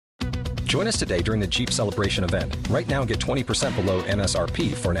Join us today during the Jeep Celebration event. Right now, get 20% below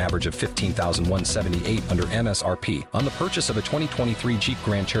MSRP for an average of $15,178 under MSRP on the purchase of a 2023 Jeep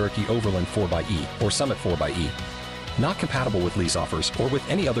Grand Cherokee Overland 4xE or Summit 4xE. Not compatible with lease offers or with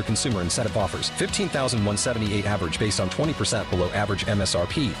any other consumer incentive offers. $15,178 average based on 20% below average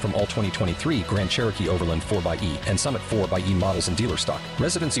MSRP from all 2023 Grand Cherokee Overland 4xE and Summit 4xE models in dealer stock.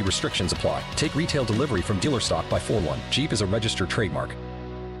 Residency restrictions apply. Take retail delivery from dealer stock by 4/1. Jeep is a registered trademark.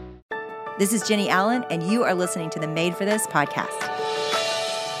 This is Jenny Allen, and you are listening to the Made for This podcast.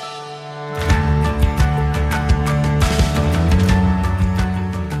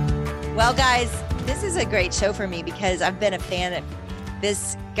 Well, guys, this is a great show for me because I've been a fan of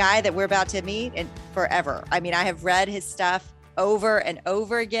this guy that we're about to meet and forever. I mean, I have read his stuff over and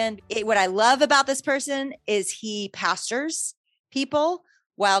over again. What I love about this person is he pastors people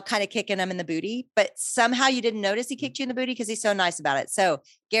while kind of kicking them in the booty, but somehow you didn't notice he kicked you in the booty because he's so nice about it. So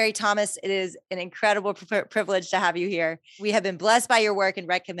Gary Thomas, it is an incredible privilege to have you here. We have been blessed by your work and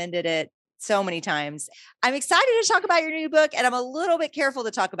recommended it so many times. I'm excited to talk about your new book, and I'm a little bit careful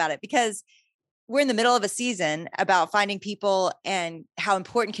to talk about it because we're in the middle of a season about finding people and how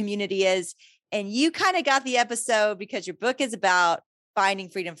important community is. And you kind of got the episode because your book is about finding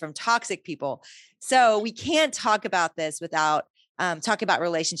freedom from toxic people. So we can't talk about this without talking about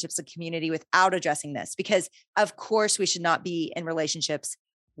relationships and community without addressing this, because of course we should not be in relationships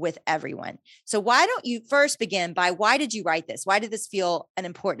with everyone. So why don't you first begin by why did you write this? Why did this feel an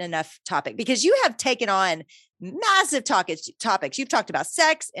important enough topic? Because you have taken on massive topics. You've talked about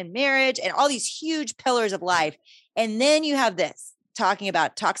sex and marriage and all these huge pillars of life. And then you have this talking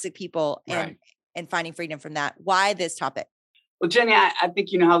about toxic people and finding freedom from that. Why this topic? Well, Jenny, I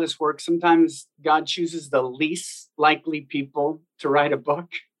think you know how this works. Sometimes God chooses the least likely people to write a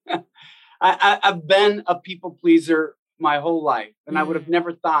book. I've been a people pleaser my whole life. And I would have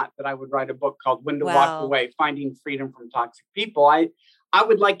never thought that I would write a book called When to Walk Away, Finding Freedom from Toxic People. I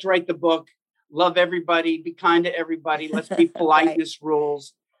would like to write the book, love everybody, be kind to everybody. Let's be politeness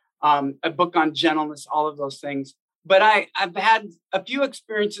rules, a book on gentleness, all of those things. But I've had a few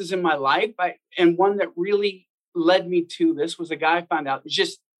experiences in my life. And one that really led me to this was a guy I found out was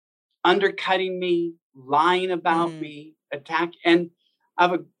just undercutting me, lying about me, and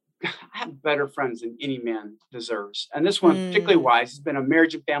I have better friends than any man deserves. And this one particularly wise. He's been a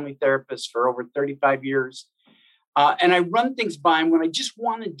marriage and family therapist for over 35 years. And I run things by him when I just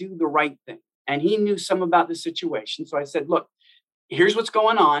want to do the right thing. And he knew some about the situation. So I said, look, here's what's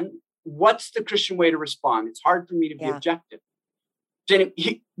going on. What's the Christian way to respond? It's hard for me to be objective.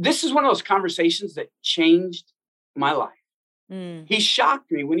 Jenny, this is one of those conversations that changed my life. He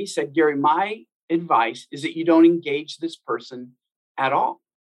shocked me when he said, Gary, my advice is that you don't engage this person at all.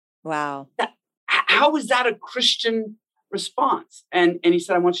 Wow. How is that a Christian response? And he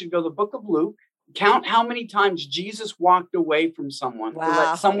said, I want you to go to the book of Luke, count how many times Jesus walked away from someone, or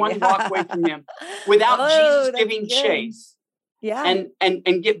let someone walk away from him without Jesus giving chase. And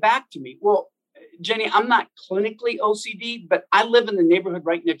get back to me. Well, Jenny, I'm not clinically OCD, but I live in the neighborhood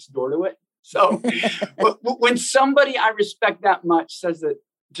right next door to it. So when somebody I respect that much says that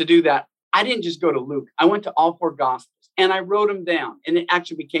to do that, I didn't just go to Luke. I went to all four Gospels and I wrote them down, and it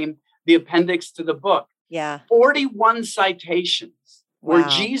actually became the appendix to the book. 41 citations where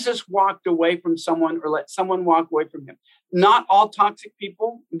Jesus walked away from someone or let someone walk away from him. Not all toxic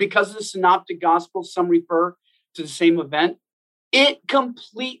people, because of the synoptic gospels, some refer to the same event. It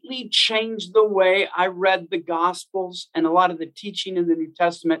completely changed the way I read the Gospels and a lot of the teaching in the New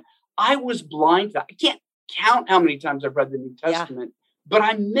Testament. I was blind to that. I can't count how many times I've read the New Testament, but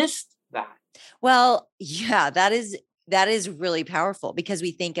I missed that. Well, that is really powerful, because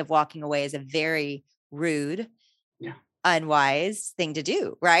we think of walking away as a very rude, unwise thing to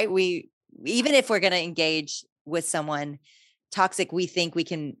do, right? Even if we're going to engage with someone toxic, we think we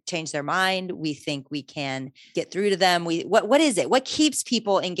can change their mind. We think we can get through to them. What is it? What keeps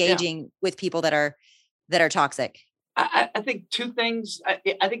people engaging with people that are toxic? I think two things.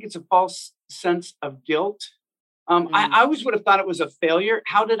 I think it's a false sense of guilt. I always would have thought it was a failure.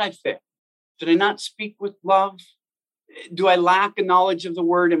 How did I fail? Did I not speak with love? Do I lack a knowledge of the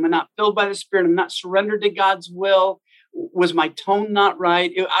word? Am I not filled by the Spirit? Am I not surrendered to God's will? Was my tone not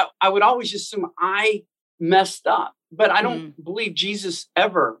right? I would always assume I messed up, but I don't believe Jesus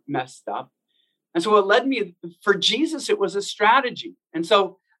ever messed up. And so what led me, for Jesus, it was a strategy. And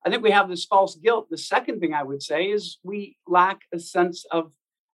so I think we have this false guilt. The second thing I would say is we lack a sense of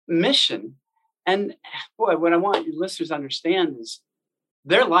mission. And boy, what I want your listeners to understand is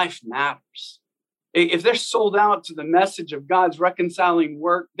their life matters. If they're sold out to the message of God's reconciling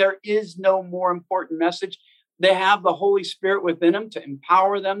work, there is no more important message. They have the Holy Spirit within them to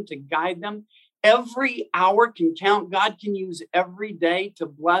empower them, to guide them. Every hour can count. God can use every day to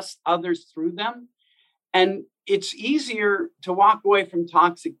bless others through them. And it's easier to walk away from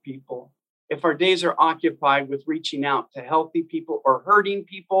toxic people if our days are occupied with reaching out to healthy people or hurting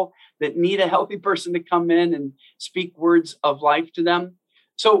people that need a healthy person to come in and speak words of life to them.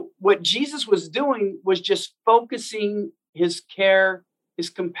 So what Jesus was doing was just focusing his care, his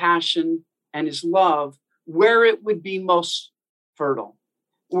compassion, and his love where it would be most fertile.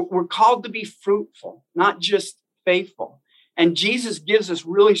 We're called to be fruitful, not just faithful. And Jesus gives us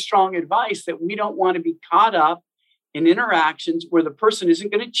really strong advice that we don't want to be caught up in interactions where the person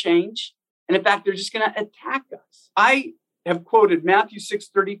isn't going to change. And in fact, they're just going to attack us. I have quoted Matthew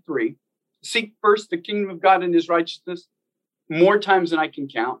 6:33, seek first the kingdom of God and his righteousness more times than I can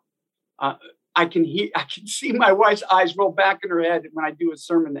count. I can see my wife's eyes roll back in her head when I do a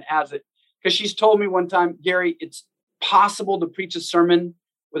sermon that has it. Because she's told me one time, Gary, it's possible to preach a sermon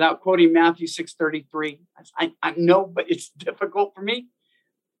without quoting Matthew 6:33. I know, but it's difficult for me.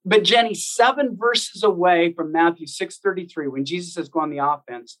 But Jenny, 7 verses away from Matthew 6:33, when Jesus says go on the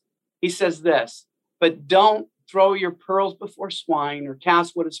offense, he says this, but don't throw your pearls before swine or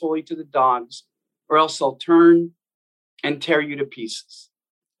cast what is holy to the dogs, or else they'll turn and tear you to pieces.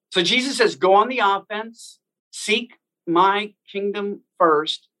 So Jesus says, go on the offense, seek my kingdom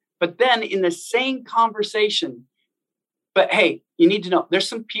first, but then in the same conversation, but hey, you need to know there's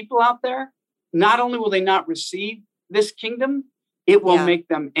some people out there, not only will they not receive this kingdom, it will make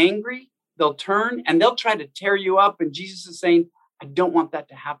them angry. They'll turn and they'll try to tear you up. And Jesus is saying, I don't want that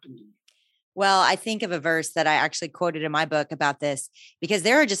to happen to you. Well, I think of a verse that I actually quoted in my book about this, because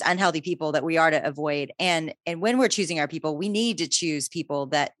there are just unhealthy people that we are to avoid. And when we're choosing our people, we need to choose people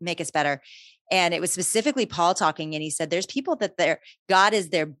that make us better. And it was specifically Paul talking, and he said, there's people that God is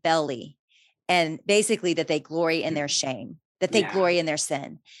their belly, and basically that they glory in their shame, that they glory in their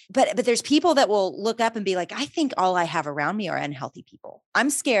sin. But there's people that will look up and be like, I think all I have around me are unhealthy people. I'm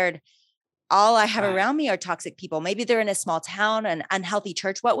scared. All I have around me are toxic people. Maybe they're in a small town, an unhealthy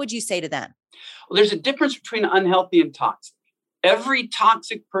church. What would you say to them? Well, there's a difference between unhealthy and toxic. Every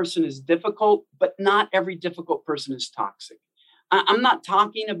toxic person is difficult, but not every difficult person is toxic. I'm not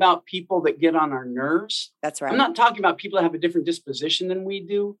talking about people that get on our nerves. That's right. I'm not talking about people that have a different disposition than we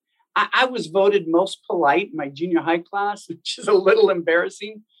do. I was voted most polite in my junior high class, which is a little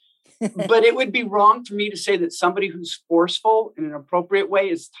embarrassing. But it would be wrong for me to say that somebody who's forceful in an appropriate way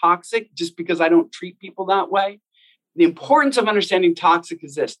is toxic just because I don't treat people that way. The importance of understanding toxic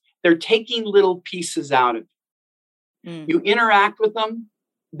is this. They're taking little pieces out of you. You interact with them.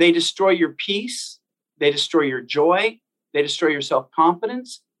 They destroy your peace. They destroy your joy. They destroy your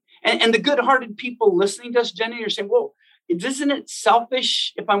self-confidence. And the good-hearted people listening to us, Jenny, are saying, whoa, isn't it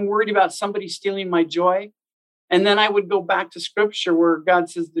selfish if I'm worried about somebody stealing my joy? And then I would go back to scripture where God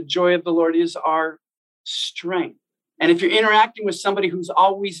says the joy of the Lord is our strength. And if you're interacting with somebody who's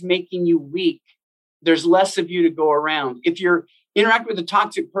always making you weak, there's less of you to go around. If you're interacting with a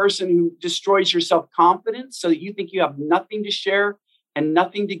toxic person who destroys your self-confidence so that you think you have nothing to share and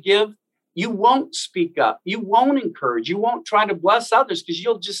nothing to give, you won't speak up. You won't encourage. You won't try to bless others because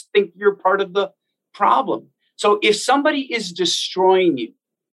you'll just think you're part of the problem. So if somebody is destroying you,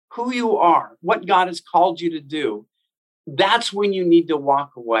 who you are, what God has called you to do, that's when you need to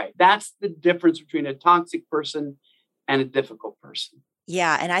walk away. That's the difference between a toxic person and a difficult person.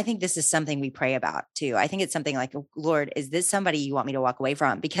 Yeah. And I think this is something we pray about too. I think it's something like, Lord, is this somebody you want me to walk away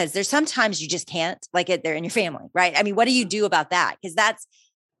from? Because there's sometimes you just can't, like they're in your family, right? I mean, what do you do about that? Because that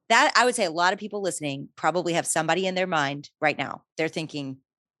I would say a lot of people listening probably have somebody in their mind right now. They're thinking,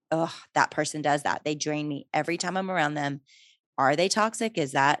 oh, that person does that. They drain me every time I'm around them. Are they toxic?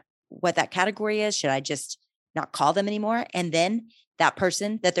 Is that what that category is? Should I just not call them anymore? And then that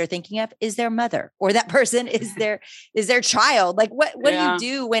person that they're thinking of is their mother, or that person is their child. Like what do you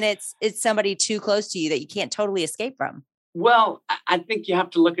do when it's somebody too close to you that you can't totally escape from? Well, I think you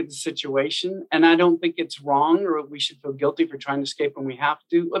have to look at the situation, and I don't think it's wrong or we should feel guilty for trying to escape when we have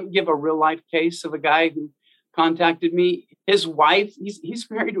to. Let me give a real life case of a guy who contacted me. His wife, he's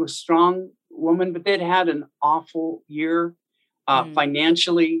married to a strong woman, but they'd had an awful year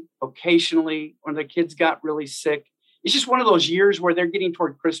financially, vocationally, when the kids got really sick. It's just one of those years where they're getting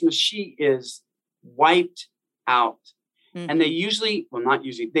toward Christmas. She is wiped out. And they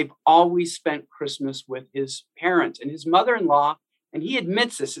they've always spent Christmas with his parents and his mother-in-law. And he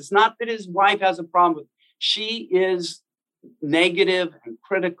admits this. It's not that his wife has a problem with it. She is negative and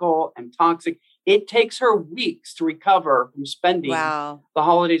critical and toxic. It takes her weeks to recover from spending the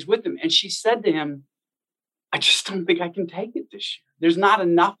holidays with him. And she said to him, I just don't think I can take it this year. there's not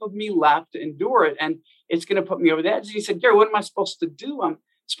enough of me left to endure it. And it's going to put me over the edge. And he said, Gary, what am I supposed to do? I'm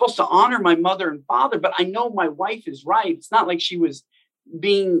supposed to honor my mother and father, but I know my wife is right. It's not like she was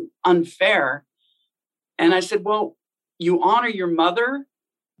being unfair. And I said, well, you honor your mother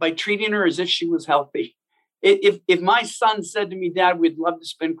by treating her as if she was healthy. If my son said to me, Dad, we'd love to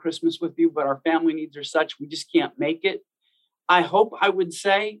spend Christmas with you, but our family needs are such, we just can't make it. I hope I would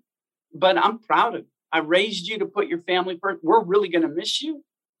say, but I'm proud of you. I raised you to put your family first. We're really going to miss you.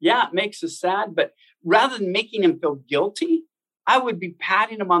 Yeah, it makes us sad, but rather than making him feel guilty, I would be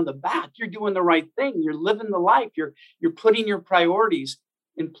patting him on the back. You're doing the right thing. You're living the life. You're putting your priorities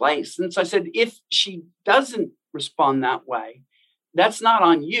in place. And so I said, if she doesn't respond that way, that's not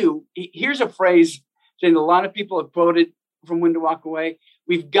on you. Here's a phrase that a lot of people have quoted from When to Walk Away.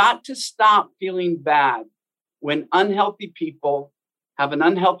 We've got to stop feeling bad when unhealthy people have an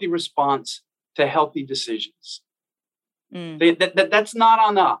unhealthy response to healthy decisions. That's not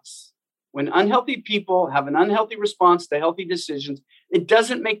on us. When unhealthy people have an unhealthy response to healthy decisions, it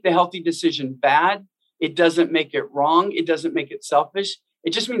doesn't make the healthy decision bad. It doesn't make it wrong. It doesn't make it selfish.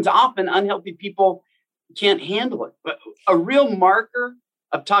 It just means often unhealthy people can't handle it. But a real marker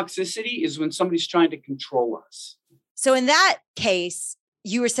of toxicity is when somebody's trying to control us. So in that case,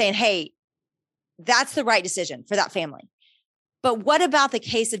 you were saying, hey, that's the right decision for that family. But what about the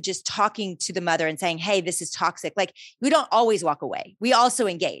case of just talking to the mother and saying, hey, this is toxic? Like, we don't always walk away. We also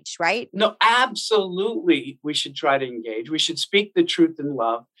engage, right? No, absolutely. We should try to engage. We should speak the truth in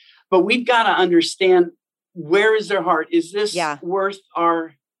love. But we've got to understand, where is their heart? Is this worth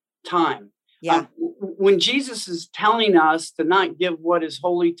our time? Yeah. When Jesus is telling us to not give what is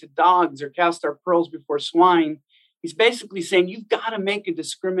holy to dogs or cast our pearls before swine, he's basically saying you've got to make a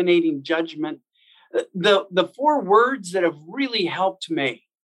discriminating judgment. The 4 words that have really helped me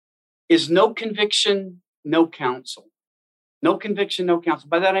is no conviction, no counsel. No conviction, no counsel.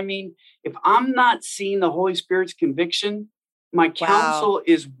 By that, I mean, if I'm not seeing the Holy Spirit's conviction, my counsel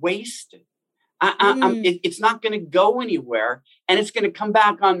is wasted. It's not going to go anywhere, and it's going to come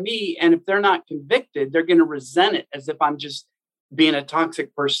back on me. And if they're not convicted, they're going to resent it as if I'm just being a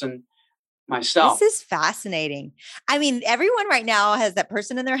toxic person myself. This is fascinating. I mean, everyone right now has that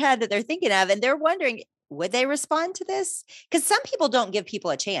person in their head that they're thinking of, and they're wondering, would they respond to this? Because some people don't give people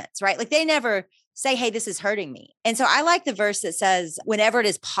a chance, right? Like, they never say, hey, this is hurting me. And so I like the verse that says, whenever it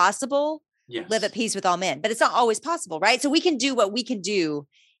is possible, live at peace with all men. But it's not always possible, right? So we can do what we can do.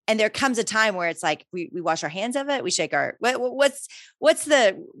 And there comes a time where it's like, we wash our hands of it. We shake our, what's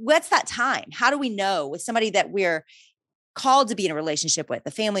that time? How do we know with somebody that we're called to be in a relationship with,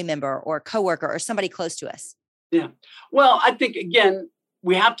 a family member or a coworker or somebody close to us? Yeah. Well, I think, again,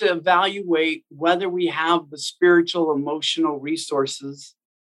 we have to evaluate whether we have the spiritual, emotional resources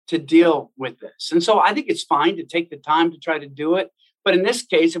to deal with this. And so I think it's fine to take the time to try to do it. But in this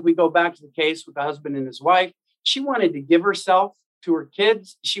case, if we go back to the case with the husband and his wife, she wanted to give herself to her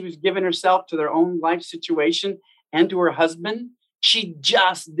kids. She was giving herself to their own life situation and to her husband. She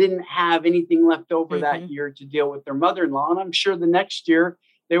just didn't have anything left over that year to deal with their mother-in-law. And I'm sure the next year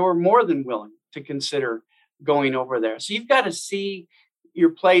they were more than willing to consider going over there. So you've got to see your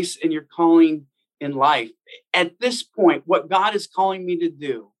place and your calling in life. At this point, what God is calling me to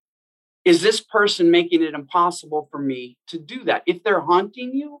do, is this person making it impossible for me to do that? If they're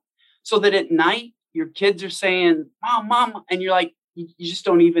haunting you so that at night your kids are saying, Mom, and you're like, you just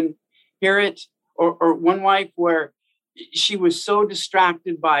don't even hear it. Or one wife where she was so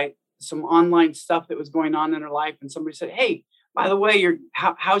distracted by some online stuff that was going on in her life. And somebody said, hey, by the way,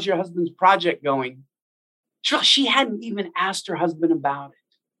 how's your husband's project going? She hadn't even asked her husband about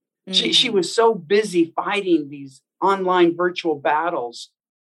it. She was so busy fighting these online virtual battles.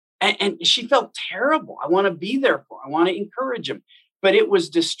 And she felt terrible. I want to be there for her. I want to encourage him. But it was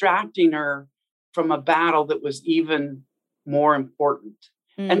distracting her from a battle that was even more important.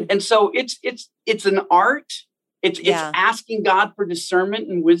 And so it's an art. It's asking God for discernment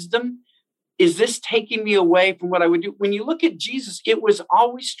and wisdom. Is this taking me away from what I would do? When you look at Jesus, it was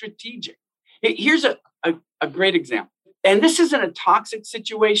always strategic. Here's a great example. And this isn't a toxic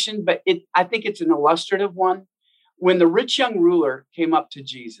situation, but I think it's an illustrative one. When the rich young ruler came up to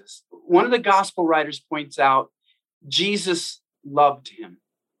Jesus, one of the gospel writers points out, Jesus loved him.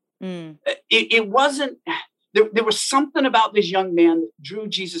 It wasn't, there was something about this young man that drew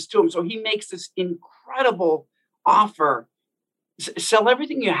Jesus to him. So he makes this incredible offer. Sell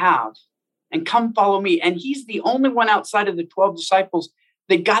everything you have and come follow me. And he's the only one outside of the 12 disciples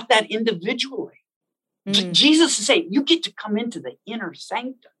that got that individually. Jesus is saying, you get to come into the inner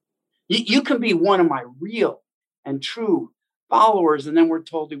sanctum. You can be one of my real and true followers. And then we're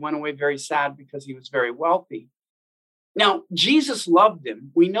told he went away very sad because he was very wealthy. Now, Jesus loved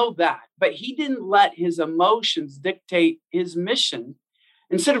him. We know that, but he didn't let his emotions dictate his mission.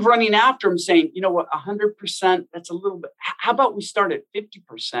 Instead of running after him saying, you know what, 100%, that's a little bit, how about we start at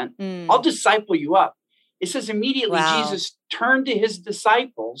 50%? I'll disciple you up. It says immediately Jesus turned to his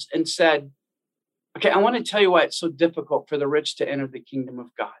disciples and said, okay, I want to tell you why it's so difficult for the rich to enter the kingdom of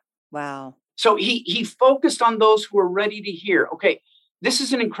God. Wow. So he focused on those who are ready to hear. Okay, this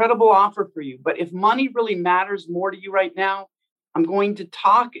is an incredible offer for you, but if money really matters more to you right now, I'm going to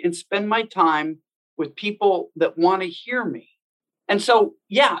talk and spend my time with people that want to hear me. And so,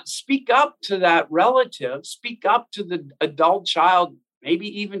 yeah, speak up to that relative, speak up to the adult child, maybe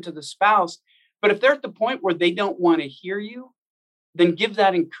even to the spouse. But if they're at the point where they don't want to hear you, then give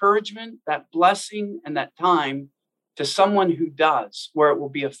that encouragement, that blessing, and that time to someone who does, where it will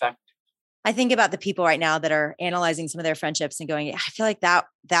be effective. I think about the people right now that are analyzing some of their friendships and going, I feel like that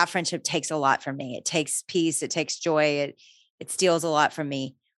friendship takes a lot from me. It takes peace. It takes joy. It steals a lot from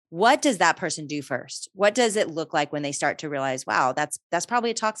me. What does that person do first? What does it look like when they start to realize, wow, that's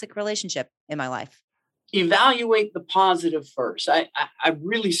probably a toxic relationship in my life? Evaluate the positive first. I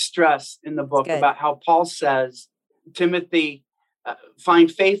really stress in the book about how Paul says, Timothy, find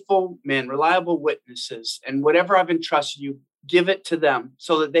faithful men, reliable witnesses, and whatever I've entrusted you, give it to them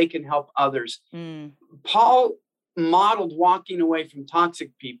so that they can help others. Paul modeled walking away from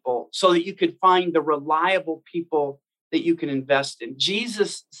toxic people so that you could find the reliable people that you can invest in.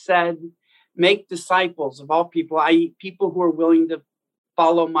 Jesus said, make disciples of all people, i.e., people who are willing to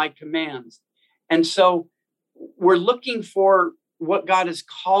follow my commands. And so we're looking for what God has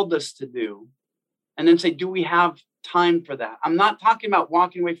called us to do and then say, do we have time for that? I'm not talking about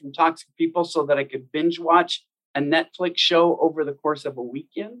walking away from toxic people so that I could binge watch a Netflix show over the course of a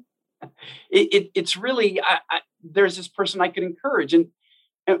weekend. It's really, there's this person I could encourage.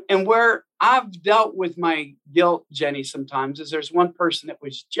 And where I've dealt with my guilt, Jenny, sometimes is there's one person that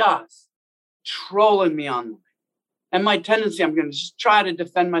was just trolling me online. And my tendency, I'm going to just try to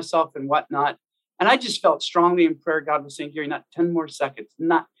defend myself and whatnot. And I just felt strongly in prayer. God was saying, Gary, not 10 more seconds,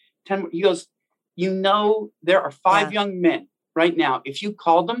 not 10 more. He goes, there are 5 young men right now. If you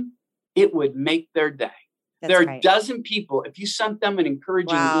called them, it would make their day. There are a dozen people. If you sent them an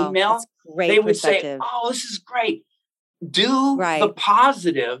encouraging email, they would say, oh, this is great. Do the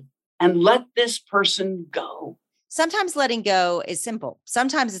positive and let this person go. Sometimes letting go is simple.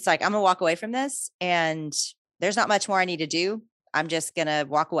 Sometimes it's like, I'm going to walk away from this and there's not much more I need to do. I'm just going to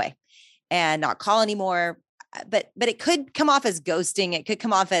walk away and not call anymore. But it could come off as ghosting. It could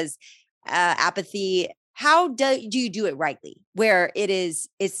come off as apathy. How do you do it rightly? Where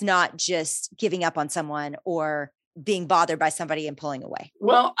it's not just giving up on someone or being bothered by somebody and pulling away.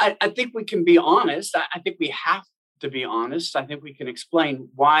 Well, I think we can be honest. I think we have to be honest. I think we can explain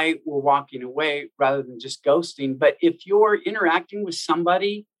why we're walking away rather than just ghosting. But if you're interacting with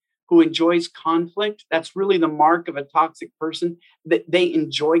somebody who enjoys conflict, that's really the mark of a toxic person, that they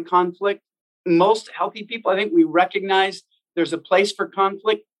enjoy conflict. Most healthy people, I think we recognize there's a place for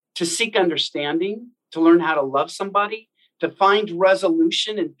conflict to seek understanding, to learn how to love somebody, to find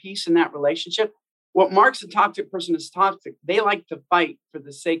resolution and peace in that relationship. What marks a toxic person is toxic. They like to fight for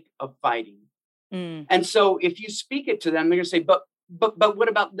the sake of fighting. And so if you speak it to them, they're going to say, but what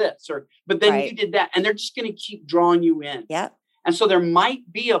about this? Or, but then you did that. And they're just going to keep drawing you in. Yeah. And so there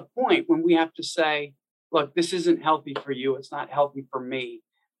might be a point when we have to say, look, this isn't healthy for you. It's not healthy for me.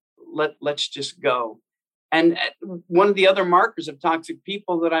 Let's just go. And one of the other markers of toxic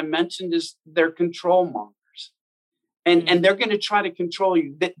people that I mentioned is they're control mongers. And they're going to try to control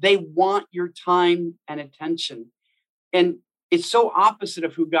you. They want your time and attention. And it's so opposite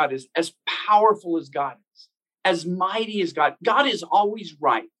of who God is. As powerful as God is, as mighty as God, God is always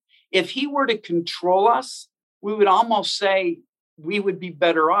right. If he were to control us, we would almost say we would be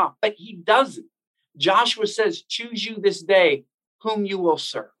better off, but he doesn't. Joshua says, choose you this day whom you will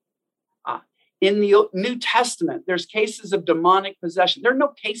serve. In the New Testament, there's cases of demonic possession. There are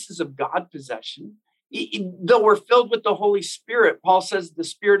no cases of God possession. Though we're filled with the Holy Spirit, Paul says the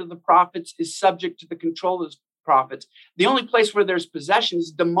spirit of the prophets is subject to the control of prophets. The only place where there's possession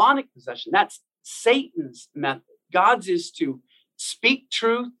is demonic possession. That's Satan's method. God's is to speak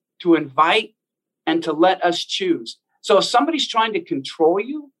truth, to invite, and to let us choose. So if somebody's trying to control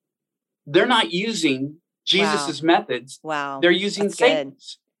you, they're not using Jesus's methods. They're using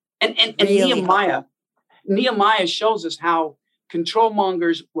Satan's. And really Nehemiah shows us how control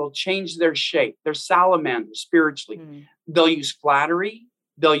mongers will change their shape. They're salamanders spiritually. They'll use flattery.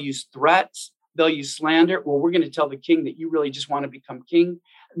 They'll use threats. They'll use slander. Well, we're going to tell the king that you really just want to become king.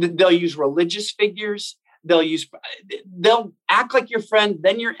 They'll use religious figures. They'll act like your friend,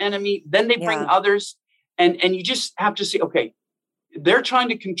 then your enemy. Then they bring others. And you just have to see, okay, they're trying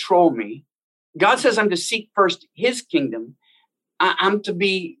to control me. God says I'm to seek first his kingdom. I'm to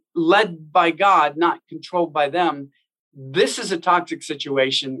be led by God, not controlled by them. This is a toxic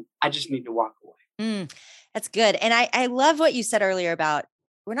situation. I just need to walk away. That's good. And I love what you said earlier about,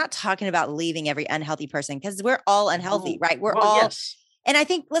 we're not talking about leaving every unhealthy person, because we're all unhealthy, right? We're all, yes. And I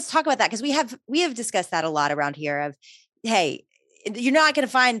think let's talk about that, because we have discussed that a lot around here of, hey, you're not going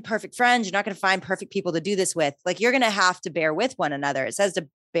to find perfect friends. You're not going to find perfect people to do this with. Like, you're going to have to bear with one another. It says to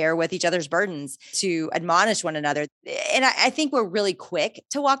bear with each other's burdens, to admonish one another. And I think we're really quick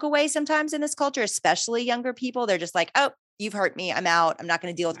to walk away sometimes in this culture, especially younger people. They're just like, oh, you've hurt me. I'm out. I'm not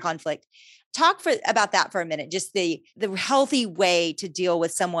going to deal with conflict. Talk about that for a minute. Just the healthy way to deal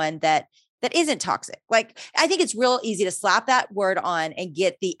with someone that isn't toxic. Like, I think it's real easy to slap that word on and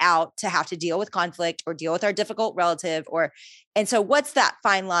get the out to have to deal with conflict or deal with our difficult relative and so what's that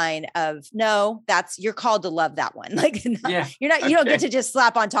fine line of, no, you're called to love that one. Like, you don't get to just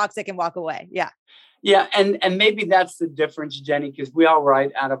slap on toxic and walk away. Yeah. Yeah. And maybe that's the difference, Jenny, because we all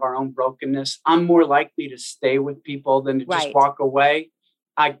write out of our own brokenness. I'm more likely to stay with people than to just walk away.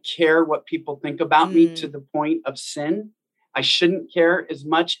 I care what people think about me to the point of sin. I shouldn't care as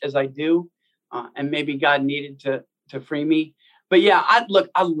much as I do. And maybe God needed to free me. But yeah,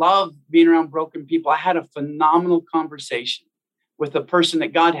 I love being around broken people. I had a phenomenal conversation with a person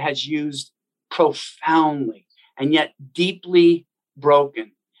that God has used profoundly and yet deeply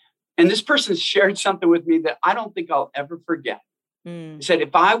broken. And this person shared something with me that I don't think I'll ever forget. He said,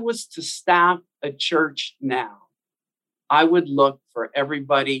 if I was to staff a church now, I would look for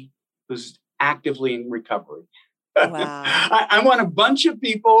everybody who's actively in recovery. Wow. I want a bunch of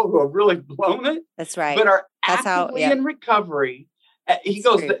people who have really blown it. That's right. But are actively in recovery. He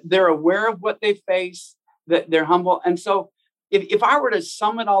goes, they're aware of what they face, that they're humble. And so if I were to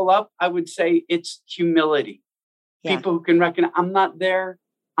sum it all up, I would say it's humility. Yeah. People who can recognize, I'm not there.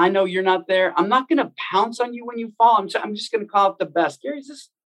 I know you're not there. I'm not going to pounce on you when you fall. I'm just going to call it the best. Gary, is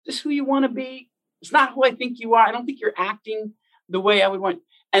this who you want to be? It's not who I think you are. I don't think you're acting the way I would want.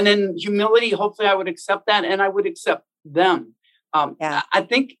 And then humility, hopefully I would accept that and I would accept them. I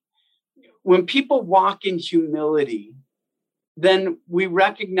think when people walk in humility, then we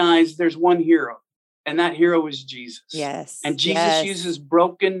recognize there's one hero, and that hero is Jesus. Yes. And Jesus uses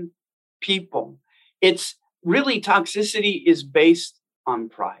broken people. It's really, toxicity is based on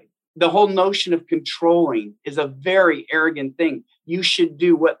pride. The whole notion of controlling is a very arrogant thing. You should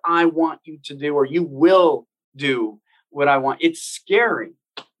do what I want you to do, or you will do what I want. It's scary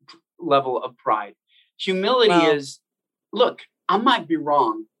level of pride. Humility is, look, I might be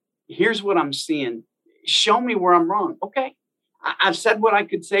wrong. Here's what I'm seeing. Show me where I'm wrong. Okay. I've said what I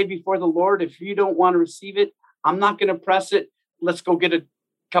could say before the Lord. If you don't want to receive it, I'm not going to press it. Let's go get a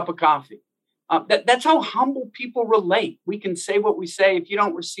cup of coffee. That's how humble people relate. We can say what we say. If you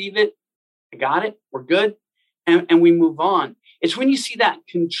don't receive it, I got it. We're good. And we move on. It's when you see that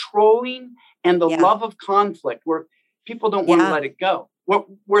controlling and the love of conflict where people don't want to let it go.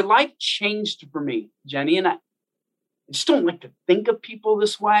 Where life changed for me, Jenny, and I just don't like to think of people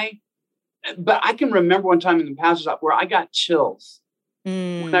this way. But I can remember one time in the pastor's office where I got chills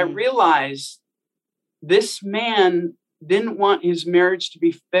when I realized this man didn't want his marriage to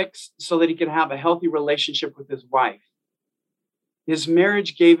be fixed so that he could have a healthy relationship with his wife. His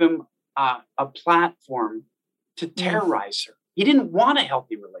marriage gave him a platform to terrorize her. He didn't want a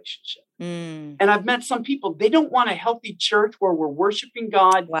healthy relationship. And I've met some people, they don't want a healthy church where we're worshiping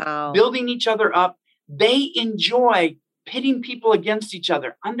God, building each other up. They enjoy pitting people against each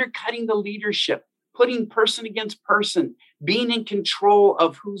other, undercutting the leadership, putting person against person, being in control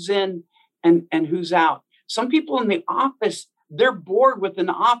of who's in and who's out. Some people in the office, they're bored with an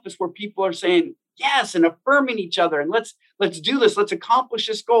office where people are saying yes and affirming each other. And let's do this. Let's accomplish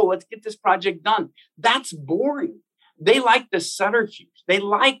this goal. Let's get this project done. That's boring. They like the subterfuge. They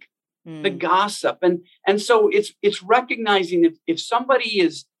like the gossip. And so it's recognizing if somebody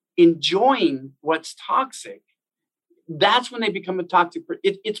is enjoying what's toxic, that's when they become a toxic person.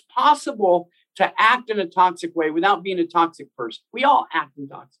 It's possible to act in a toxic way without being a toxic person. We all act in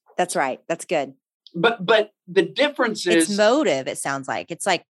toxic. That's right. That's good. But the difference is it's motive. It sounds like it's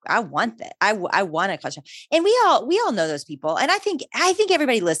like, I want that. I want a culture. And we all know those people. And I think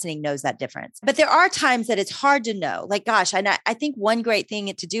everybody listening knows that difference, but there are times that it's hard to know, like, gosh, I think one great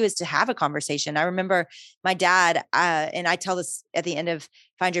thing to do is to have a conversation. I remember my dad, and I tell this at the end of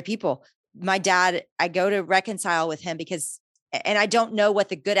Find Your People, my dad, I go to reconcile with him and I don't know what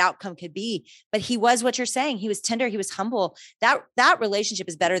the good outcome could be, but he was what you're saying. He was tender. He was humble. That relationship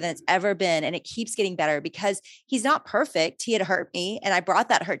is better than it's ever been. And it keeps getting better because he's not perfect. He had hurt me and I brought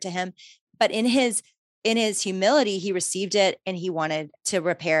that hurt to him, but in his in his humility, he received it and he wanted to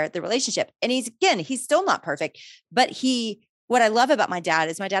repair the relationship. And he's still not perfect, but what I love about my dad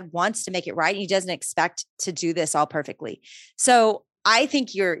is my dad wants to make it right. And he doesn't expect to do this all perfectly. So I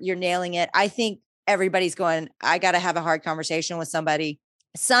think you're nailing it. I think everybody's going, I got to have a hard conversation with somebody.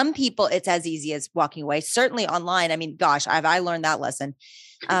 Some people, it's as easy as walking away. Certainly online. I mean, gosh, I learned that lesson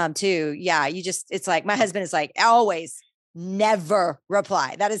too. Yeah. It's like, my husband is like, always never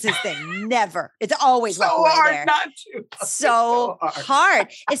reply. That is his thing. Never. It's always so walk away hard there. not to. So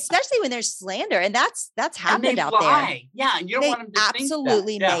hard, especially when there's slander. And that's happened out there. Yeah. You don't want them to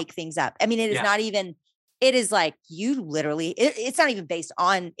absolutely think that. Make things up. I mean, it is not even, it is like you literally, it's not even based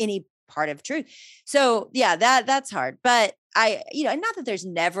on any part of truth. So yeah, that's hard. But not that there's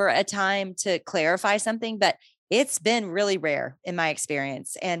never a time to clarify something, but it's been really rare in my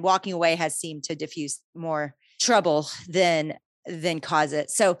experience. And walking away has seemed to diffuse more trouble than cause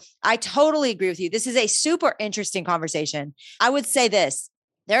it. So I totally agree with you. This is a super interesting conversation. I would say this,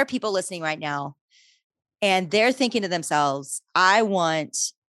 there are people listening right now and they're thinking to themselves, I want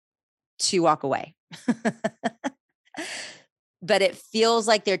to walk away, but it feels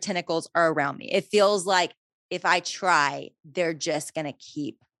like their tentacles are around me. It feels like if I try, they're just going to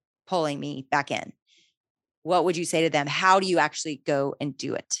keep pulling me back in. What would you say to them? How do you actually go and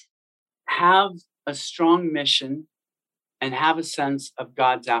do it? Have a strong mission and have a sense of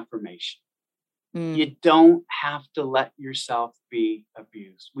God's affirmation. You don't have to let yourself be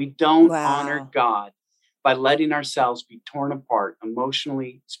abused. We don't honor God by letting ourselves be torn apart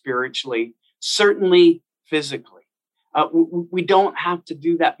emotionally, spiritually, certainly physically. We don't have to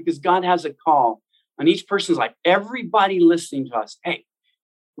do that because God has a call on each person's life. Everybody listening to us, hey,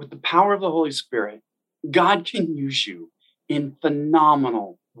 with the power of the Holy Spirit, God can use you in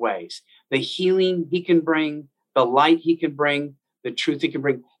phenomenal ways. The healing he can bring, the light he can bring, the truth he can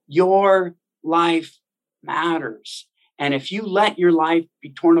bring. Your life matters. And if you let your life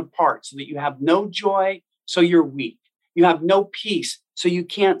be torn apart so that you have no joy, so you're weak. You have no peace, so you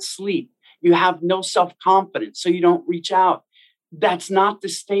can't sleep. You have no self-confidence, so you don't reach out. That's not the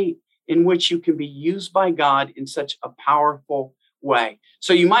state in which you can be used by God in such a powerful way.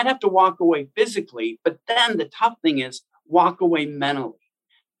 So you might have to walk away physically, but then the tough thing is walk away mentally.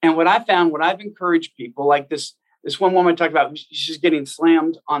 And what I found, what I've encouraged people, like this one woman I talked about, she's getting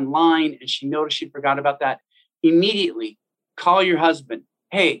slammed online and she noticed she forgot about that. Immediately call your husband.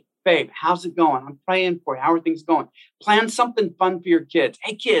 Hey, babe, how's it going? I'm praying for you. How are things going? Plan something fun for your kids.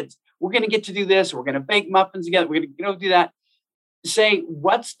 Hey, kids, we're going to get to do this. We're going to bake muffins together. We're going to go do that. Say,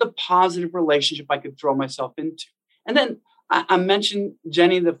 what's the positive relationship I could throw myself into? And then I mentioned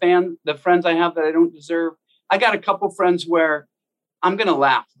Jenny, the friends I have that I don't deserve. I got a couple friends where I'm going to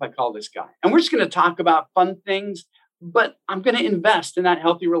laugh if I call this guy. And we're just going to talk about fun things, but I'm going to invest in that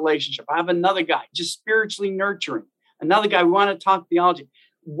healthy relationship. I have another guy, just spiritually nurturing. Another guy, we want to talk theology.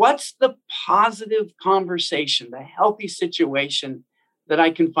 What's the positive conversation, the healthy situation that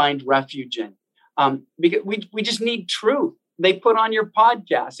I can find refuge in? Because we just need truth. They put on your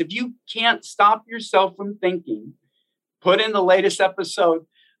podcast. If you can't stop yourself from thinking, put in the latest episode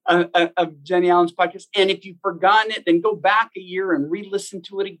of Jenny Allen's podcast. And if you've forgotten it, then go back a year and re-listen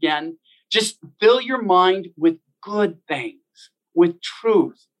to it again. Just fill your mind with good things, with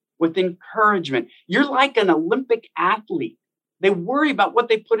truth, with encouragement. You're like an Olympic athlete. They worry about what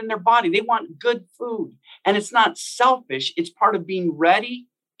they put in their body. They want good food. And it's not selfish. It's part of being ready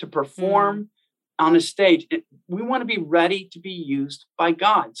to perform on a stage. We want to be ready to be used by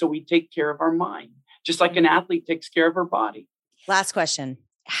God. So we take care of our mind, just like an athlete takes care of her body. Last question.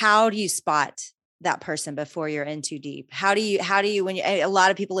 How do you spot that person before you're in too deep? How do you, when a lot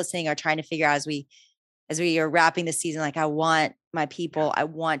of people listening are trying to figure out as we are wrapping the season, like I want my people, I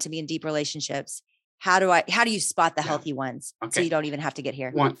want to be in deep relationships. How do you spot the healthy ones? Okay. So you don't even have to get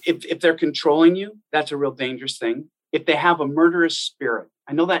here? One, if they're controlling you, that's a real dangerous thing. If they have a murderous spirit,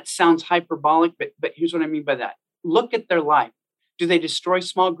 I know that sounds hyperbolic, but here's what I mean by that. Look at their life. Do they destroy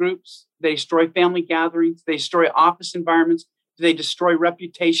small groups? Do they destroy family gatherings? Do they destroy office environments? Do they destroy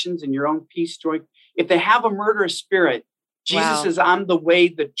reputations and your own peace, joy? If they have a murderous spirit, Jesus says, I'm the way,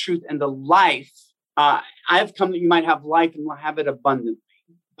 the truth, and the life. I have come that you might have life and have it abundantly.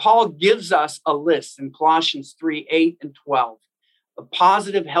 Paul gives us a list in Colossians 3, 8 and 12. A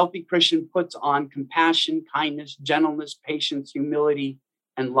positive, healthy Christian puts on compassion, kindness, gentleness, patience, humility,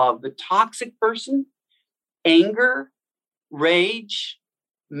 and love. The toxic person, anger, rage,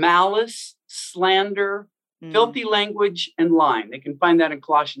 malice, slander, filthy language, and lying. They can find that in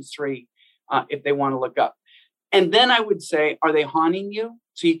Colossians 3 if they want to look up. And then I would say, are they haunting you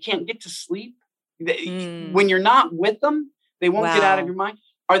so you can't get to sleep? When you're not with them, they won't get out of your mind.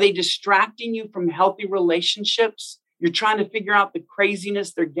 Are they distracting you from healthy relationships? You're trying to figure out the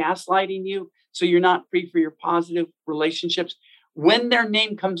craziness. They're gaslighting you so you're not free for your positive relationships. When their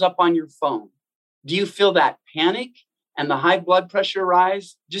name comes up on your phone, do you feel that panic and the high blood pressure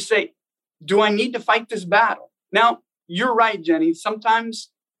rise? Just say, do I need to fight this battle? Now, you're right, Jenny.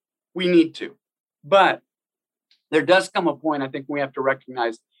 Sometimes we need to. But there does come a point, I think, we have to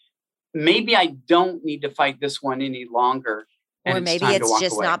recognize, maybe I don't need to fight this one any longer. Or maybe it's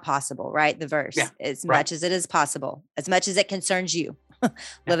just not possible, right? The verse, as much as it is possible, as much as it concerns you,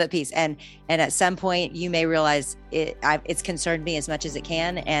 live at peace. And at some point you may realize it's concerned me as much as it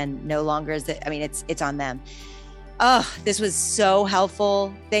can. And no longer is it, I mean, it's on them. Oh, this was so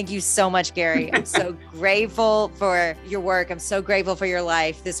helpful. Thank you so much, Gary. I'm so grateful for your work. I'm so grateful for your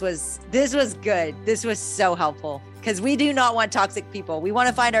life. This was good. This was so helpful because we do not want toxic people. We want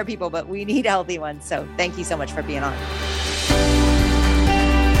to find our people, but we need healthy ones. So thank you so much for being on.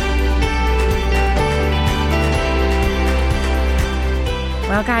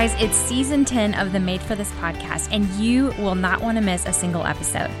 Well, guys, it's season 10 of the Made for This podcast, and you will not want to miss a single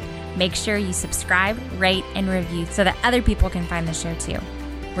episode. Make sure you subscribe, rate, and review so that other people can find the show too.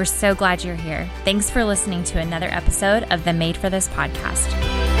 We're so glad you're here. Thanks for listening to another episode of the Made for This podcast.